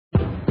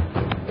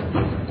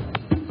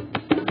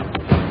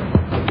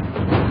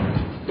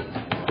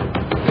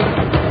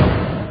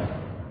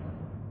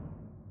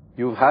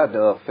had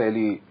a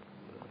fairly,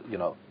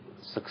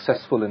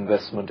 successful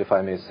investment, if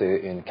I may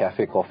say, in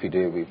Cafe Coffee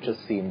Day. We've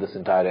just seen this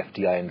entire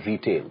FDI in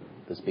retail,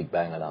 this big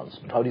bang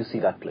announcement. How do you see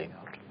that playing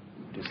out?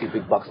 Do you see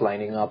big bucks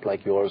lining up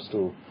like yours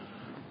to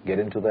get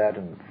into that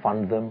and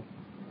fund them?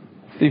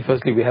 See,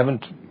 firstly, we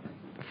haven't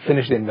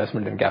finished the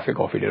investment in Cafe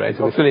Coffee Day, right?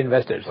 So we're still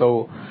invested.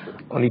 So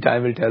only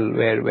time will tell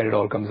where it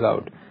all comes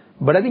out.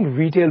 But I think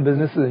retail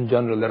businesses in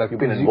general that are... You've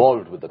been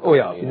involved with the company.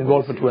 Oh, yeah. Been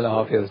involved for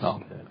 2.5 years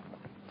now. Yeah.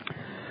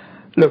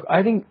 Look,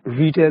 I think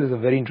retail is a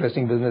very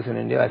interesting business in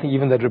India. I think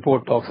even that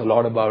report talks a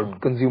lot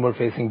about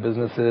consumer-facing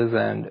businesses,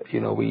 and,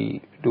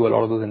 we do a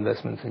lot of those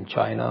investments in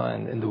China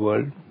and in the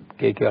world.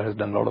 KKR has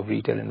done a lot of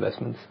retail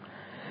investments.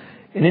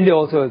 In India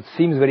also, it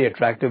seems very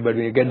attractive, but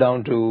when you get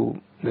down to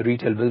the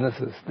retail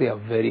businesses, they are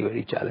very,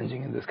 very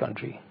challenging in this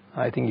country.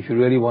 I think if you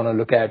really want to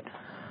look at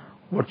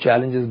what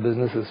challenges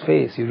businesses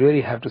face, you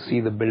really have to see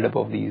the build-up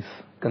of these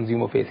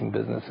consumer-facing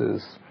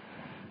businesses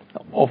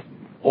of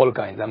all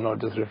kinds. I'm not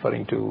just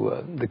referring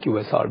to the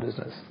QSR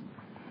business.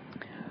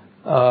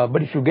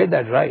 But if you get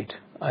that right,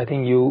 I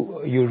think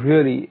you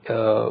really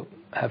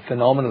have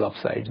phenomenal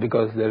upsides,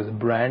 because there's a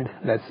brand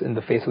that's in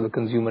the face of the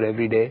consumer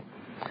every day.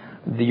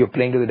 You're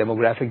playing to the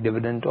demographic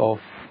dividend of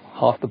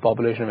half the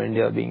population of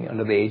India being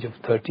under the age of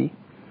 30.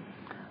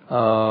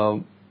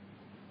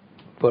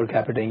 Per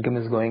capita income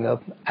is going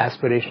up.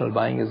 Aspirational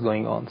buying is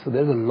going on. So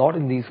there's a lot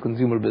in these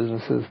consumer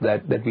businesses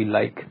that we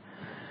like.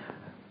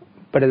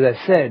 But as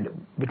I said,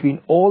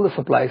 between all the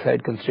supply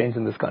side constraints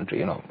in this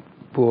country,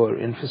 poor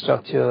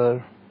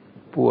infrastructure,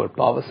 poor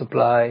power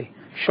supply,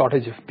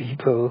 shortage of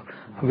people,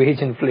 wage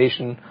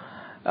inflation,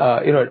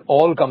 it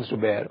all comes to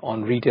bear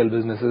on retail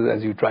businesses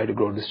as you try to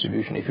grow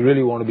distribution, if you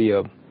really want to be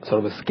a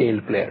sort of a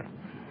scaled player.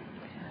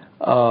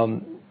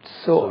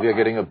 So we are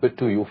getting a bit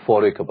too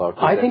euphoric about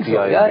this. I think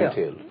so,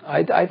 retail.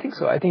 I think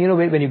so. I think,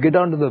 when you get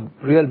down to the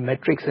real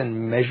metrics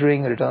and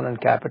measuring return on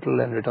capital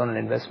and return on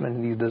investment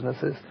in these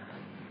businesses,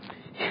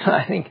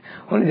 I think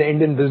only the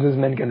Indian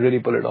businessmen can really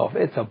pull it off.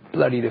 It's a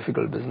bloody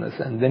difficult business.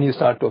 And then you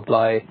start to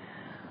apply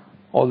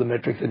all the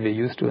metrics that we're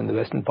used to in the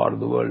western part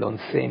of the world on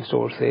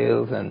same-store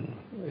sales and,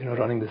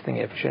 running this thing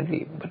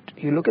efficiently. But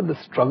you look at the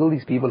struggle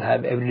these people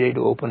have every day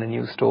to open a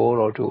new store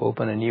or to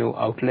open a new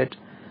outlet.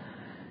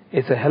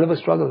 It's a hell of a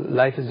struggle.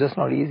 Life is just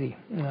not easy.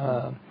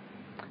 So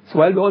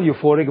while we're all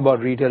euphoric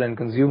about retail and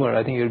consumer,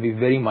 I think you'll be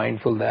very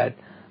mindful that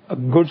a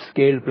good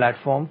scaled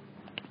platform,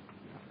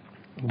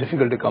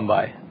 difficult to come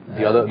by.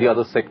 The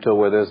other sector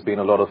where there's been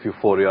a lot of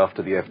euphoria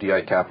after the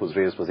FDI cap was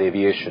raised was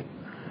aviation.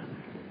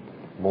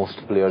 Most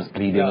players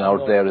bleeding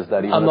out there. Is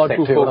that even a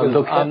sector you want to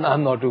look at?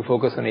 I'm not too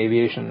focused on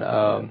aviation,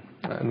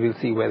 and we'll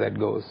see where that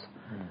goes.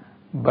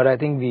 But I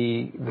think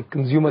the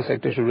consumer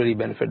sector should really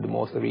benefit the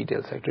most, the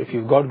retail sector. If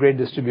you've got great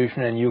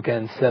distribution and you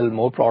can sell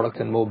more products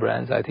and more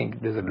brands, I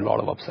think there's a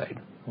lot of upside.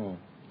 Yeah.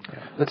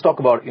 Let's talk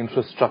about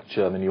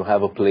infrastructure. I mean, you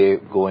have a play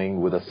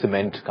going with a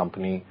cement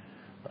company.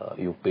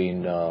 You've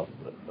been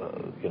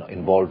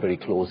involved very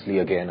closely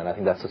again, and I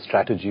think that's a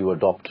strategy you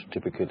adopt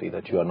typically,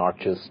 that you are not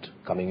just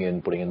coming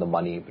in, putting in the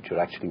money, but you're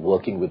actually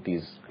working with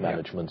these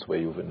managements where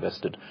you've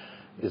invested.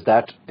 Is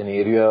that an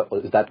area, or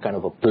is that kind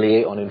of a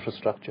play on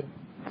infrastructure,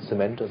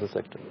 cement as a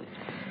sector?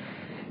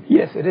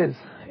 Yes, it is.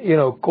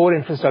 Core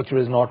infrastructure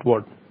is not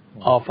what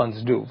our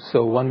funds do.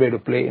 So one way to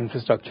play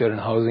infrastructure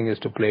and housing is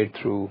to play it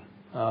through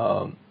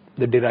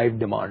the derived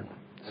demand.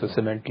 So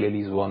cement clearly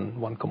is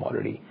one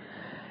commodity.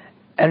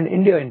 And in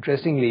India,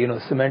 interestingly,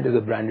 cement is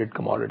a branded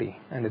commodity,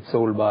 and it's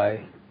sold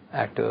by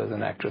actors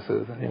and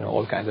actresses and,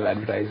 all kinds of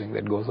advertising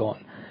that goes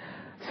on.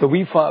 So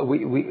we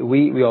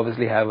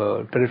obviously have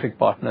a terrific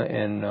partner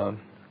in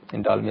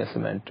Dalmia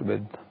Cement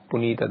with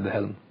Puneet at the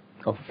helm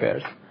of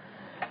affairs.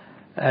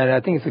 And I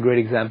think it's a great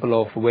example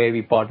of where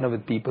we partner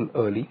with people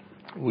early.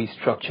 We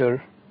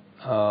structure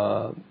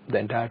the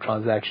entire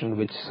transaction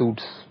which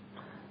suits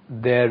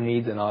their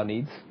needs and our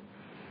needs.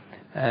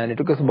 And it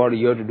took us about a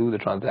year to do the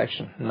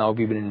transaction. Now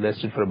we've been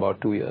invested for about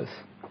 2 years.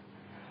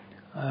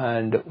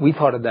 And we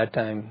thought at that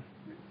time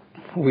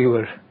we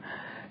were,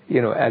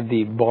 at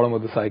the bottom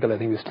of the cycle. I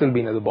think we've still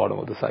been at the bottom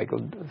of the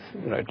cycle.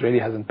 It really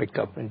hasn't picked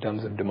up in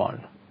terms of demand.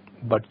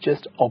 But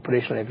just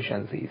operational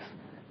efficiencies,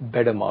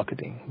 better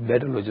marketing,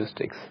 better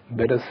logistics,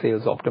 better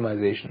sales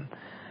optimization,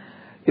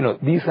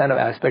 these kind of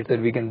aspects that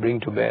we can bring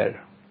to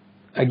bear.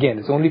 Again,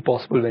 it's only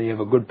possible when you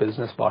have a good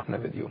business partner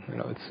with you.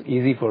 It's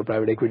easy for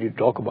private equity to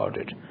talk about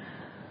it.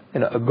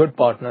 A good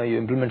partner, you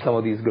implement some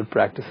of these good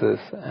practices,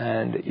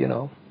 and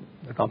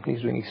the company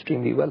is doing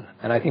extremely well.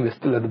 And I think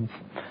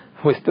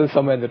we're still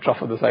somewhere in the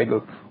trough of the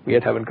cycle. We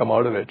yet haven't come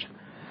out of it.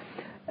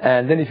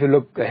 And then if you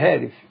look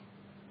ahead,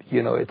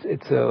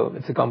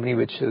 it's a company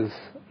which is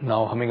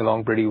now humming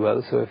along pretty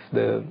well. So if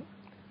the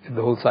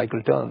whole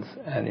cycle turns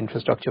and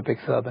infrastructure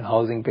picks up and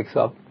housing picks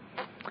up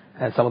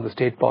and some of the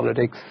state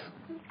politics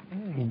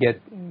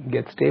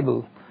get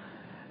stable,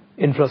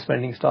 infra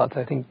spending starts,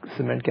 I think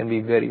cement can be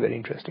a very, very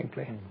interesting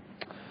play.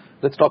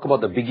 Let's talk about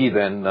the biggie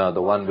then,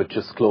 the one which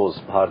is closed,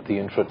 Bharti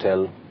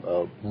Infratel.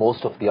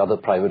 Most of the other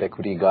private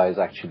equity guys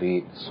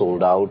actually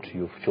sold out.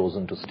 You've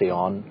chosen to stay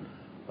on,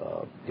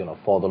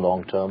 for the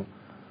long term.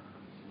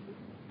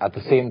 At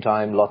the same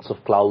time, lots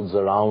of clouds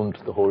around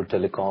the whole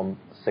telecom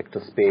sector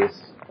space.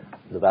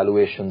 The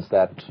valuations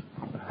that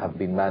have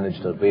been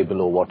managed are way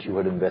below what you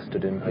had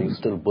invested in. Are you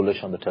still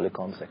bullish on the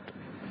telecom sector?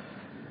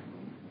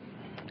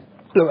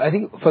 Look, I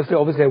think, firstly,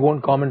 obviously, I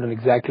won't comment on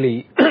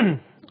exactly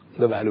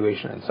the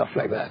valuation and stuff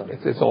like that.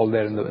 It's all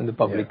there in the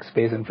public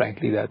space, and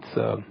frankly, that's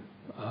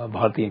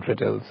Bharti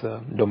Infratel's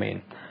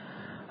domain.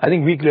 I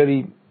think we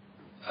clearly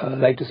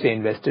like to stay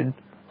invested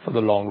for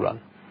the long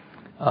run.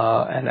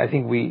 And I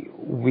think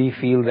we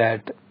feel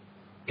that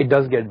it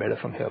does get better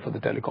from here for the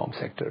telecom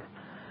sector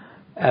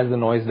as the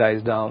noise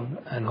dies down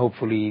and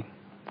hopefully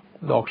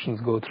the auctions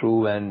go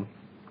through and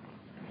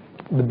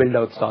the build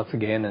out starts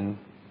again and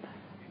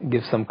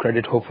give some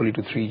credit hopefully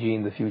to 3G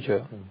in the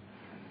future.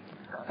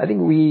 I think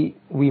we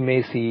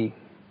may see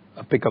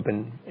a pickup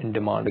in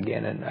demand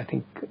again, and I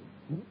think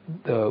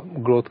the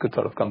growth could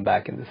sort of come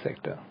back in the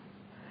sector.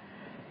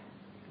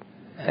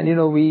 And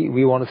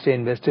we want to stay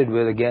invested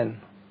with,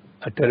 again,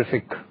 a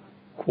terrific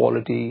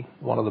quality,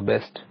 one of the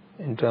best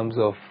in terms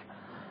of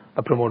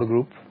a promoter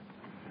group.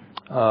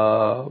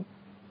 The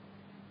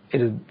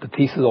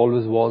thesis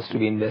always was to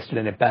be invested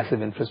in a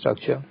passive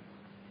infrastructure,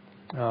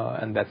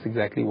 and that's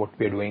exactly what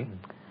we're doing.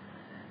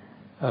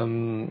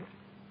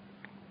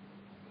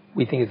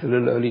 We think it's a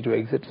little early to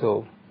exit,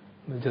 so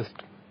we'll just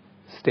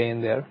stay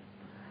in there.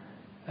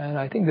 And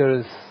I think there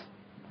is,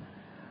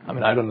 I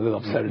don't know the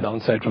upside or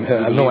downside from here.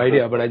 I have no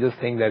idea, but I just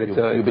think that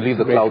you believe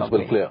the clouds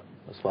will clear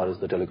as far as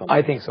the telecom?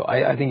 I think so.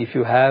 I think if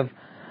you have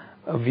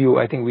a view,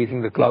 we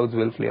think the clouds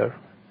will clear.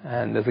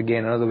 And there's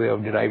again another way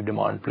of derived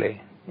demand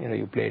play.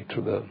 You play it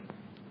through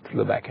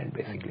the back end,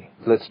 basically.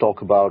 Let's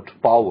talk about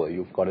power.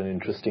 You've got an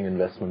interesting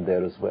investment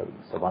there as well,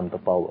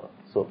 Savanta Power.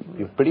 So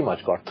you've pretty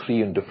much got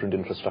three in different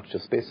infrastructure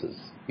spaces.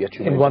 Yet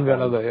you in one way or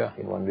another, yeah.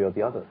 In one way or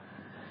the other.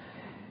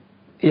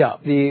 Yeah.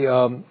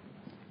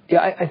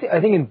 I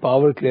think in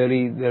power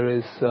clearly there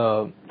is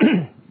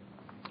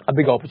a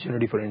big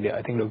opportunity for India.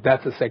 I think look,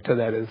 that's a sector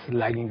that is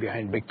lagging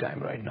behind big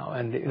time right now.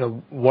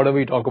 And whatever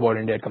we talk about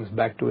India, it comes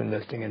back to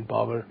investing in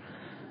power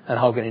and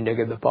how can India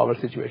get the power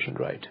situation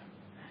right.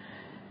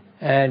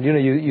 And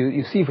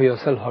you see for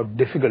yourself how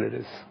difficult it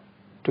is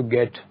to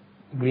get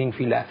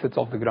greenfield assets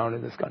off the ground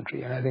in this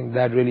country. And I think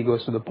that really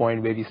goes to the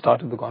point where we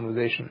started the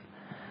conversation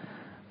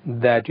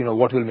that,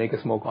 what will make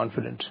us more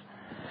confident.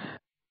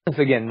 Once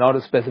again, not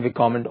a specific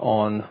comment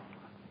on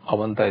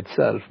Avanta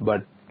itself,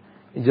 but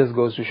it just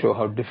goes to show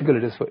how difficult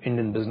it is for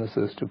Indian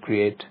businesses to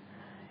create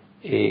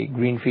a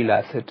greenfield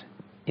asset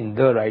in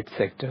the right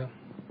sector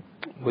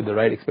with the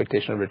right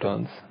expectation of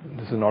returns.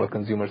 This is not a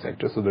consumer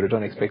sector, so the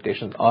return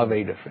expectations are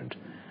very different.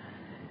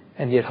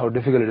 And yet how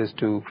difficult it is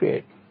to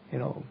create.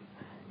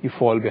 You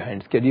fall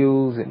behind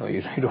schedules,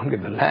 you don't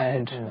get the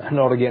land.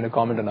 Not again a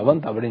comment on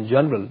Avanta, but in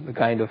general, the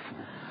kind of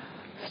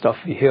stuff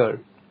we hear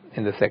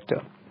in the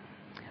sector.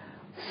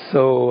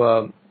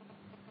 So,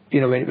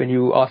 when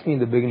you asked me in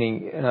the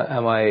beginning,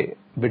 am I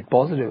a bit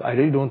positive? I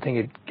really don't think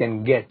it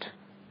can get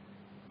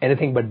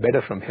anything but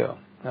better from here.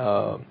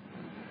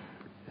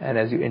 And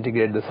as you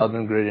integrate the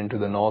southern grid into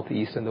the north,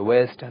 east, and the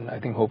west, and I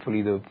think hopefully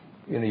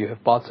you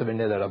have parts of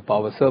India that are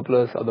power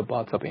surplus, other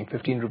parts are paying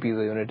 15 rupees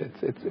a unit.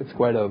 It's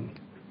quite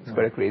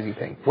a crazy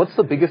thing. What's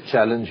the biggest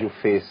challenge you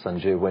face,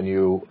 Sanjay, when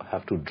you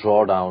have to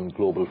draw down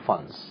global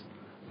funds?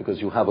 Because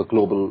you have a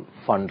global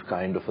fund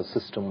kind of a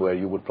system where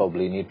you would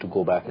probably need to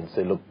go back and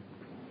say, look,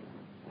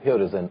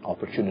 here is an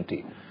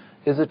opportunity.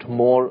 Is it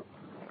more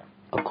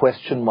a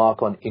question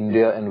mark on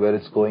India and where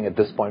it's going at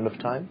this point of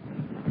time?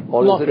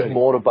 Or Not is it really.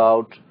 more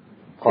about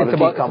quality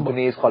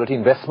companies, quality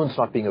investments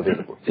not being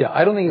available? Yeah,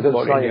 I don't think it's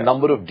about India. A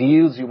number of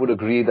deals, you would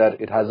agree that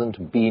it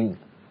hasn't been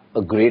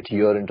a great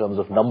year in terms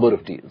of number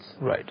of deals.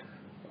 Right.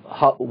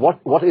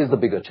 What is the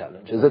bigger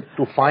challenge? Is it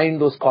to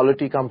find those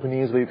quality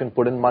companies where you can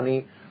put in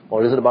money,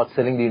 or is it about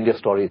selling the India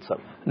story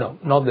itself? No,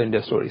 not the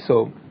India story.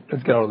 So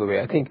let's get out of the way.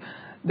 I think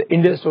the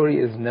India story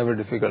is never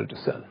difficult to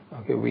sell.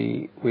 Okay,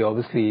 we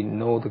obviously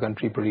know the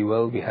country pretty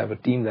well. We have a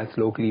team that's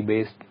locally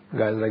based.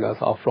 Guys like us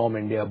are from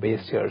India,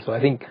 based here. So I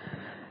think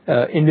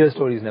India's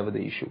story is never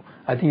the issue.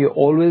 I think you're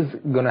always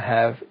going to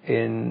have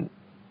in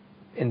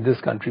this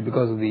country,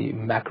 because of the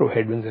macro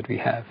headwinds that we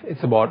have,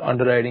 it's about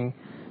underwriting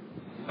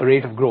a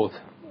rate of growth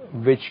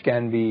which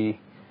can be,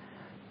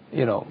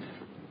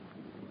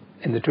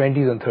 in the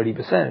 20s and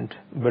 30%,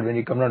 but when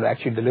you come down to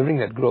actually delivering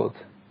that growth,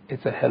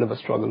 it's a hell of a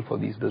struggle for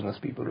these business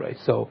people, right?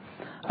 So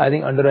I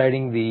think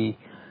underwriting the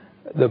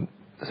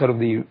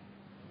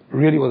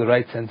really what the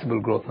right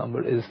sensible growth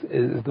number is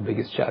the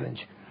biggest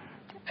challenge.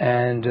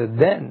 And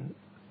then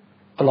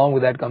along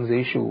with that comes the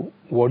issue,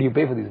 what do you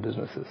pay for these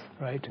businesses,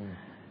 right?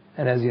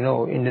 And as you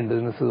know, Indian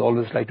businesses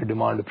always like to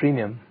demand a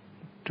premium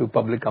to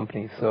public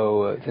companies.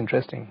 So it's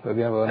interesting.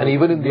 And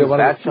even in these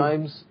bad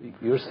times,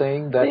 you're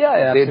saying that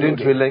they didn't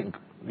relent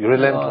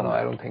on it? No,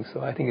 I don't think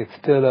so. I think it's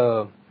still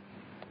the...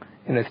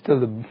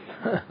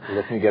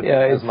 Let me get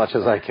as much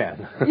as I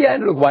can. Yeah,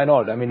 and look, why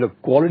not?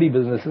 Quality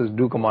businesses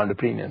do command a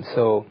premium.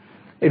 So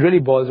it really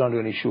boils down to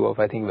an issue of,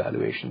 I think,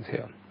 valuations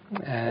here.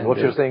 And what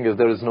you're saying is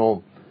there is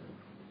no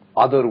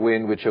other way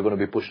in which you're going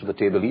to be pushed to the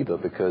table either,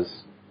 because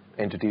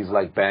entities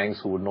like banks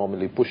who would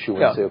normally push you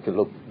and say, okay,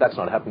 look, that's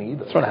not happening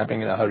either. It's not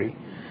happening in a hurry.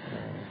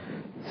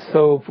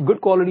 So for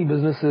good quality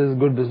businesses,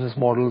 good business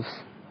models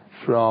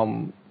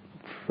from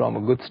a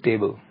good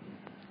stable,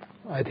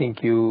 I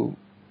think you're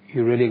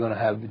really going to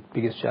have the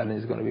biggest challenge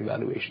is going to be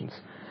valuations.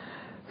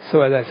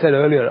 So as I said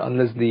earlier,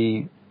 unless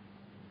the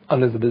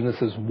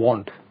businesses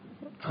want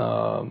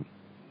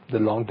the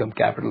long-term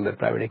capital that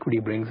private equity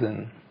brings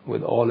in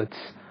with all its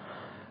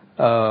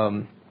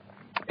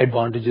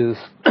advantages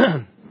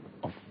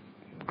of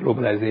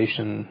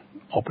globalization,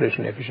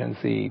 operational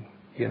efficiency,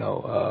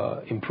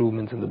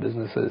 improvements in the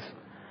businesses,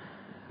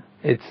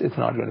 it's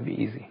not going to be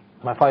easy.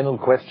 My final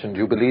question, do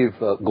you believe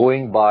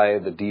going by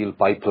the deal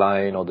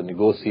pipeline or the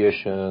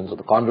negotiations or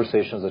the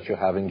conversations that you're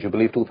having, do you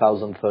believe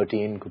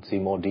 2013 could see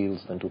more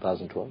deals than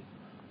 2012?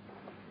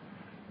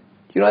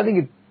 I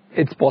think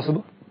it's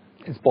possible.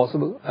 It's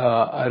possible.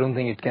 I don't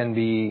think it can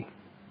be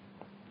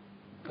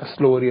a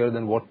slower year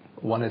than what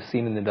one has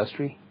seen in the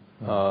industry.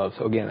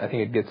 So again, I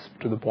think it gets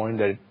to the point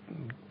that it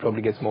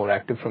probably gets more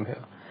active from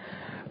here.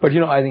 But,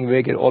 I think,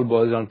 Vivek, it all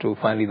boils down to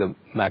finally the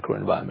macro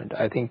environment.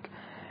 I think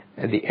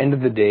at the end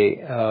of the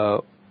day,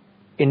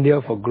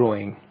 India for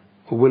growing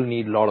will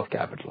need a lot of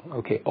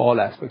capital, all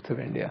aspects of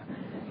India.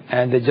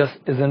 And there just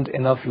isn't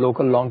enough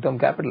local long-term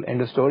capital.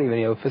 End of story. When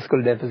you have a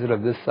fiscal deficit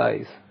of this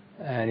size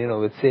and,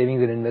 with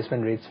savings and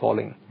investment rates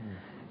falling,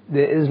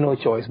 there is no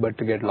choice but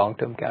to get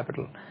long-term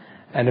capital.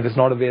 And if it's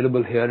not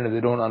available here and if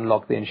they don't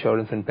unlock the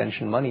insurance and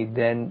pension money,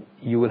 then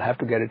you will have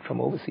to get it from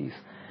overseas.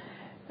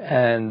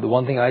 And the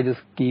one thing I just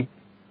keep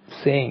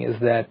saying is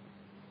that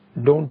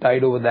don't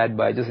tide over that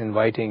by just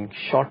inviting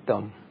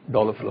short-term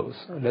dollar flows.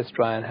 Let's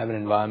try and have an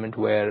environment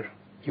where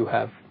you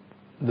have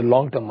the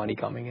long-term money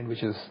coming in,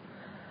 which is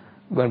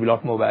going to be a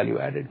lot more value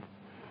added.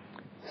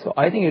 So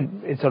I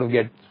think it sort of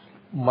gets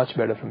much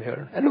better from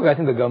here. And look, I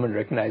think the government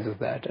recognizes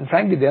that. And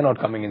frankly, they're not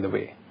coming in the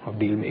way of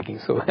deal making.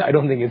 So I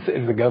don't think it's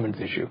the government's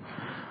issue.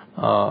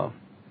 I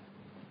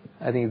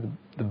think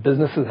the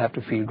businesses have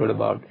to feel good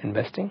about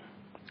investing.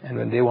 And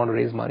when they want to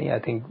raise money, I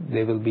think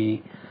there will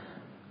be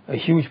a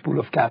huge pool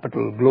of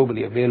capital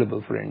globally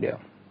available for India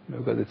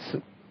because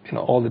it's,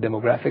 all the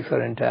demographics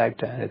are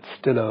intact and it's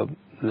still a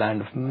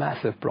land of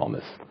massive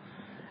promise.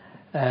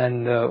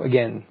 And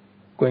again,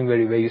 going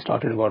where you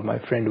started about my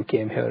friend who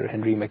came here,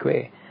 Henry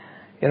McVay,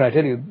 I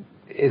tell you,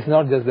 it's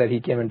not just that he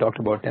came and talked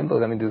about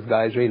temples. I mean, these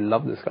guys really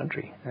love this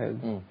country.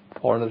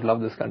 Foreigners love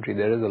this country.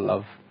 There is a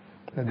love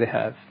that they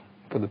have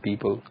for the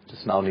people.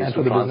 Just now needs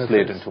to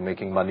translate into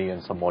making money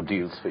and some more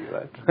deals for you,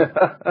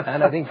 right?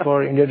 And I think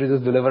for India to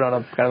just deliver on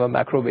a kind of a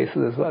macro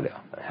basis as well,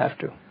 have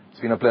to. It's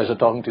been a pleasure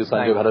talking to you,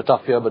 Sanjay. You've had a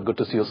tough year, but good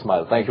to see you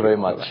smile. Thank you very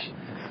much.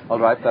 All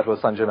right, that was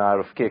Sanjay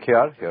Nayar of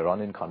KKR here on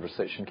In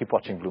Conversation. Keep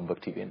watching Bloomberg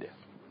TV India.